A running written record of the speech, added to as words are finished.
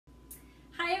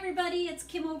everybody, it's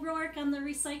Kim O'Rourke. I'm the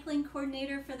recycling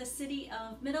coordinator for the city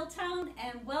of Middletown,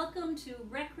 and welcome to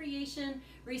Recreation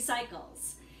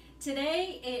Recycles.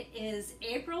 Today it is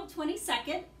April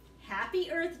 22nd, Happy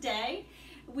Earth Day.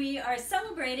 We are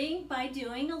celebrating by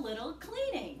doing a little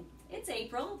cleaning. It's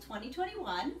April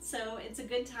 2021, so it's a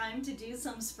good time to do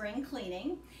some spring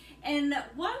cleaning. And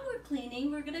while we're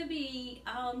cleaning, we're going to be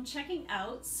checking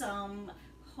out some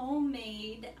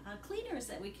homemade cleaners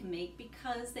that we can make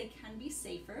because they can be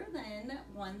safer than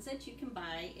ones that you can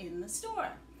buy in the store.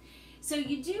 So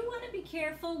you do want to be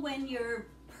careful when you're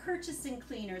purchasing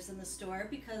cleaners in the store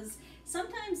because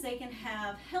sometimes they can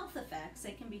have health effects.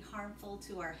 They can be harmful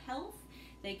to our health,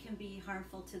 they can be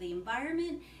harmful to the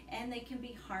environment, and they can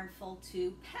be harmful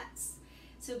to pets.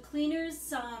 So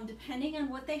cleaners, depending on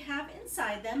what they have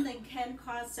inside them, they can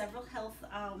cause several health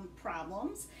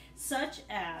problems, such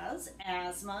as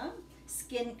asthma,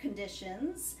 skin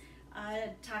conditions,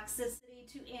 toxicity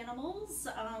to animals,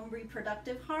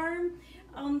 reproductive harm,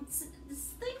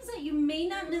 things that you may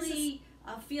not really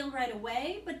feel right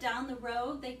away, but down the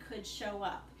road they could show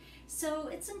up. So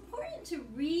it's important to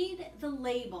read the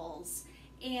labels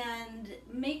and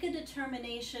make a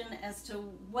determination as to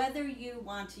whether you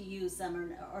want to use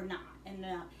them or not, and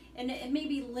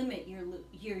maybe limit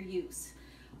your use.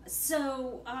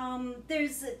 So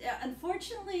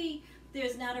unfortunately,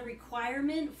 there's not a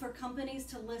requirement for companies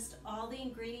to list all the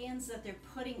ingredients that they're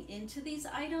putting into these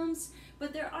items,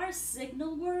 but there are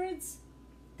signal words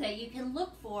that you can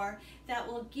look for that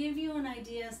will give you an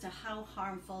idea as to how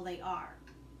harmful they are.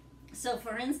 So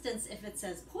for instance, if it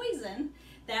says poison,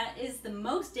 that is the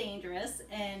most dangerous,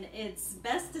 and it's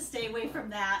best to stay away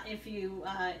from that if you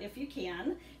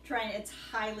can. It's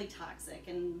highly toxic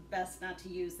and best not to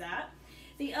use that.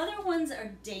 The other ones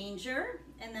are danger,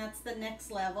 and that's the next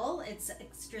level. It's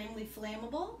extremely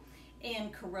flammable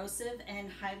and corrosive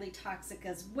and highly toxic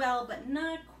as well, but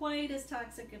not quite as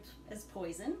toxic as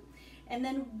poison. And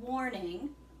then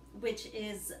warning, which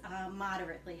is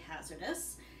moderately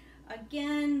hazardous.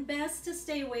 Again, best to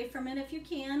stay away from it if you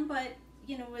can, but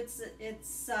you know, it's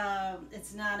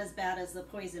not as bad as the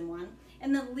poison one.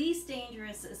 And the least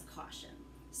dangerous is caution.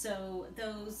 So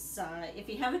those, if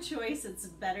you have a choice, it's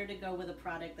better to go with a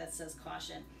product that says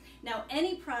caution. Now,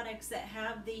 any products that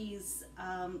have these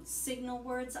signal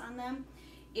words on them,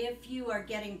 if you are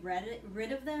getting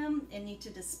rid of them and need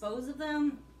to dispose of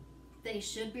them, they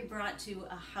should be brought to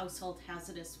a household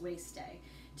hazardous waste day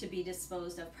to be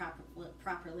disposed of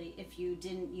properly if you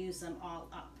didn't use them all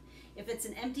up. If it's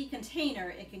an empty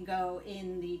container, it can go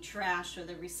in the trash or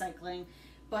the recycling,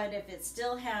 but if it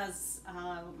still has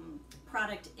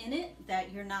product in it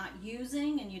that you're not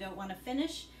using and you don't want to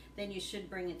finish, then you should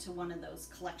bring it to one of those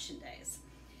collection days.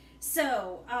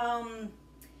 So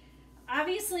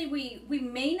obviously we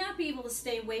may not be able to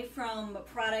stay away from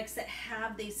products that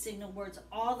have these signal words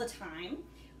all the time.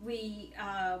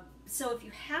 So if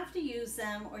you have to use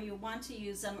them or you want to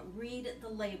use them, read the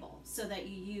label so that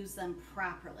you use them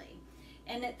properly.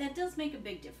 And that does make a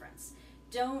big difference.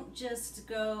 Don't just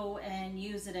go and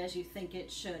use it as you think it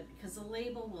should, because the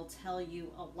label will tell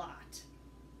you a lot.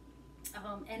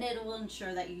 And it will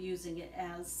ensure that you're using it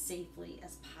as safely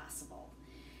as possible.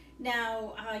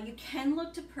 Now, you can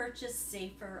look to purchase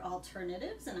safer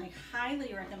alternatives, and I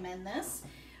highly recommend this.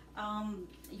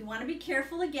 You want to be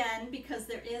careful again because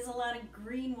there is a lot of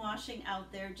greenwashing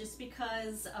out there. Just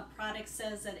because a product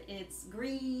says that it's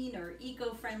green or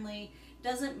eco-friendly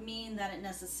doesn't mean that it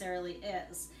necessarily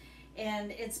is.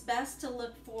 And it's best to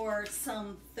look for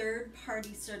some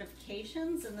third-party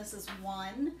certifications, and this is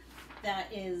one that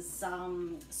is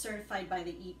certified by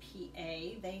the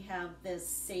EPA. They have this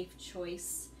Safe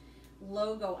Choice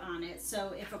logo on it.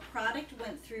 So if a product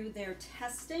went through their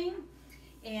testing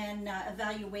and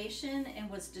evaluation and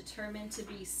was determined to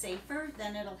be safer,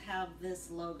 then it'll have this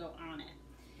logo on it.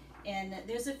 And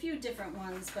there's a few different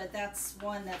ones, but that's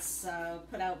one that's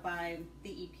put out by the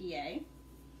EPA.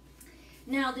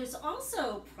 Now there's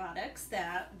also products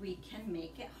that we can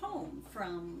make at home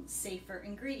from safer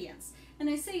ingredients. And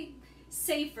I say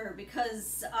safer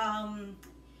because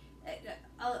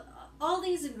all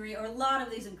these ingredients, or a lot of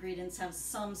these ingredients, have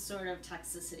some sort of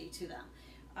toxicity to them.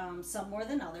 Some more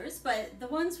than others, but the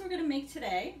ones we're going to make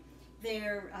today, they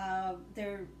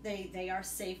are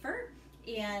safer,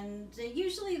 and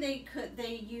usually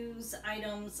they use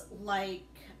items like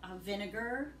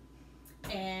vinegar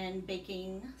and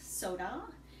baking soda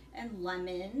and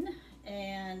lemon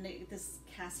and this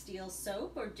Castile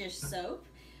soap or dish soap.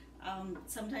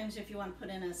 Sometimes if you want to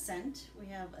put in a scent, we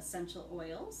have essential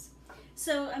oils.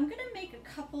 So I'm going to make a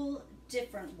couple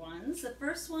different ones. The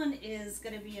first one is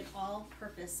going to be an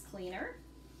all-purpose cleaner,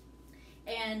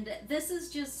 And this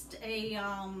is just a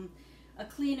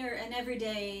cleaner, an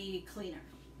everyday cleaner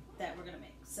that we're gonna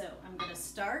make. So I'm gonna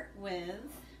start with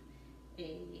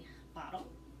a bottle,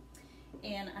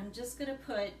 and I'm just gonna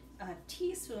put a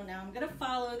teaspoon. Now I'm gonna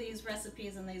follow these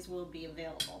recipes and these will be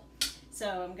available.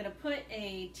 So I'm gonna put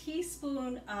a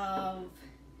teaspoon of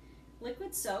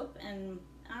liquid soap, and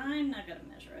I'm not gonna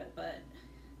measure it, but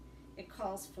it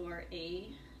calls for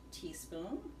a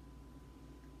teaspoon.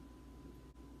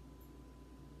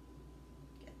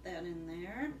 Get that in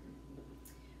there.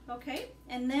 Okay,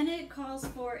 and then it calls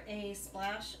for a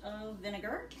splash of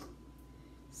vinegar.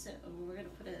 So we're going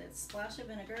to put a splash of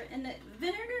vinegar, and the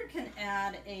vinegar can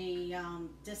add a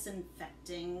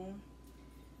disinfecting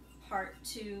part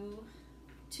to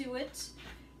it.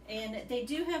 And they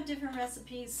do have different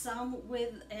recipes, some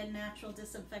with a natural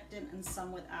disinfectant and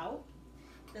some without.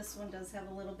 This one does have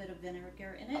a little bit of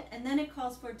vinegar in it. And then it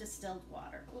calls for distilled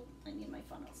water. Oop, I need my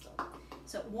funnel still.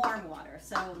 So warm water.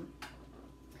 So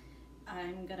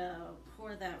I'm gonna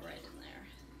pour that right in there.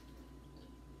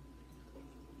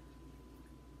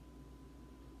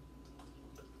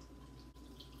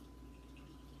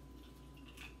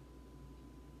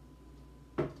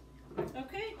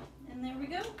 Okay, and there we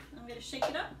go. I'm gonna shake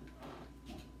it up.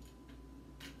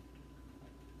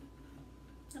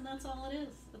 And that's all it is.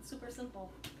 It's super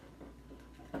simple.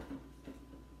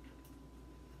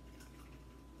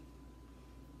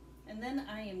 And then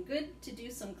I am good to do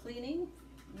some cleaning.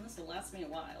 And this will last me a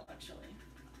while, actually.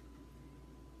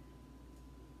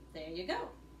 There you go.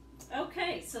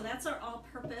 Okay, so that's our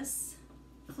all-purpose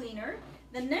cleaner.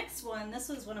 The next one, this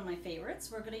was one of my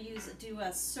favorites. We're going to do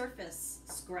a surface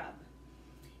scrub.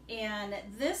 And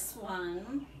this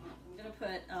one, I'm going to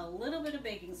put a little bit of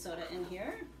baking soda in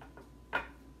here.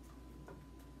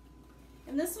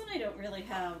 And this one I don't really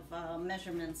have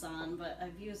measurements on, but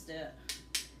I've used it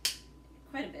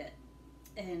quite a bit.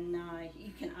 And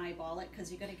you can eyeball it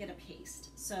because you're going to get a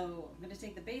paste. So I'm going to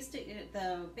take the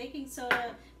baking soda,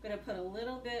 I'm going to put a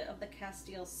little bit of the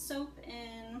Castile soap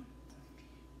in,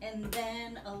 and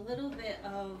then a little bit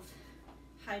of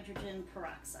hydrogen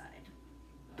peroxide.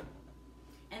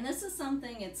 And this is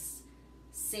something, it's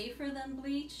safer than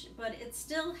bleach, but it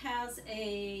still has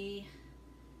a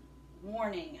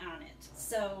warning on it.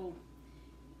 So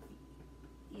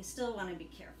you still want to be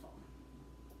careful.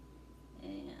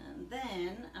 And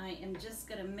then I am just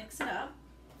going to mix it up.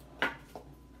 Oh,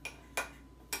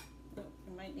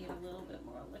 you might need a little bit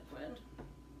more liquid.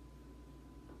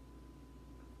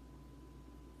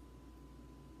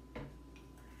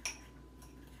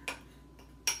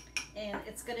 And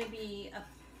it's going to be a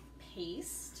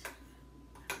paste.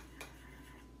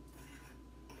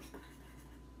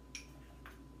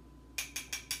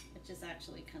 Which is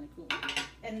actually kind of cool.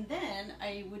 And then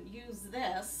I would use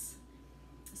this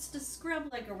to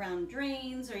scrub like around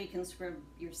drains, or you can scrub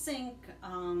your sink,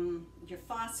 your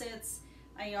faucets.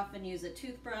 I often use a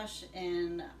toothbrush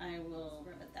and I will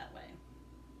rub it that way.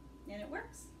 And it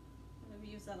works. I've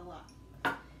used that a lot.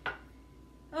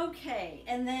 Okay,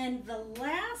 and then the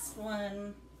last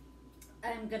one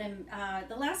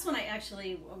the last one I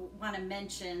actually want to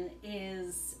mention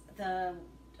is the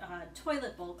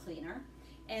toilet bowl cleaner.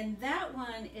 And that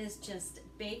one is just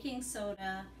baking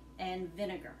soda and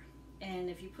vinegar. And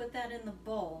if you put that in the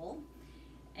bowl,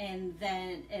 and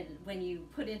then when you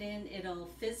put it in, it'll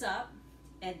fizz up,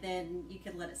 and then you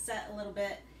can let it set a little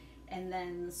bit, and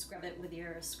then scrub it with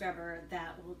your scrubber.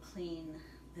 That will clean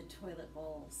the toilet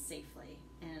bowl safely,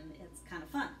 and it's kind of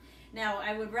fun. Now,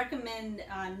 I would recommend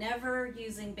never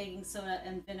using baking soda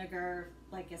and vinegar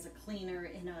like as a cleaner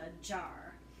in a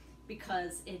jar,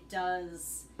 because it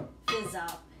does fizz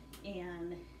up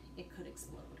and it could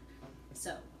explode.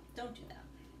 So don't do that.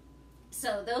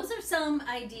 So those are some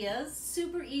ideas,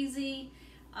 super easy,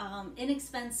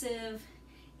 inexpensive,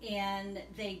 and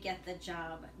they get the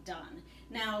job done.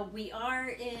 Now we are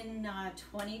in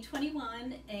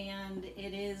 2021, and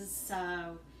it is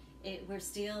we're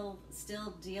still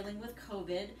dealing with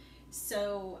COVID.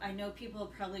 So I know people are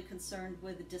probably concerned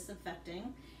with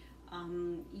disinfecting.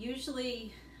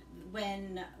 Usually,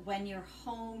 when you're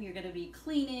home, you're going to be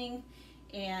cleaning,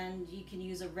 and you can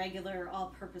use a regular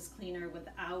all-purpose cleaner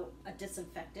without a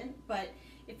disinfectant. But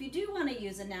if you do want to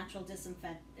use a natural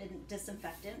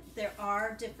disinfectant, there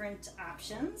are different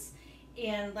options.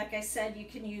 And like I said, you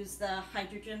can use the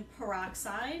hydrogen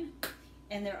peroxide,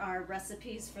 and there are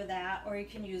recipes for that. Or you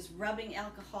can use rubbing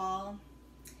alcohol,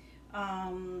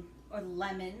 or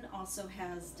lemon also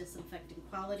has disinfecting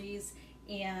qualities,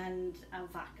 and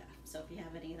vodka. So if you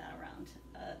have any of that around,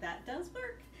 that does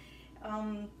work.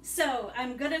 So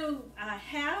I'm going to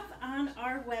have on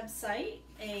our website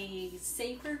a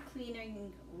safer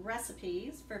cleaning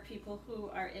recipes for people who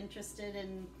are interested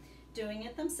in doing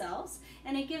it themselves,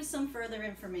 and it gives some further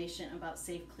information about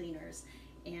safe cleaners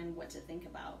and what to think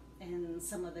about and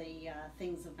some of the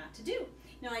things of not to do.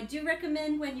 Now, I do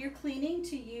recommend when you're cleaning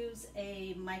to use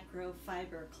a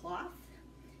microfiber cloth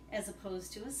as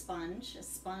opposed to a sponge. A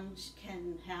sponge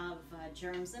can have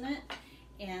germs in it,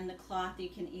 and the cloth you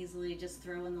can easily just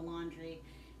throw in the laundry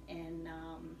and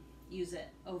use it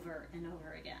over and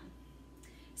over again.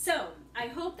 So I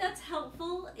hope that's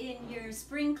helpful in your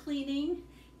spring cleaning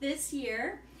this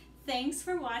year. Thanks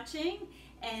for watching,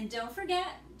 and don't forget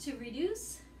to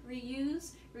reduce,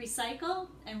 reuse, recycle,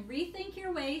 and rethink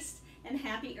your waste, and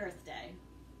happy Earth Day.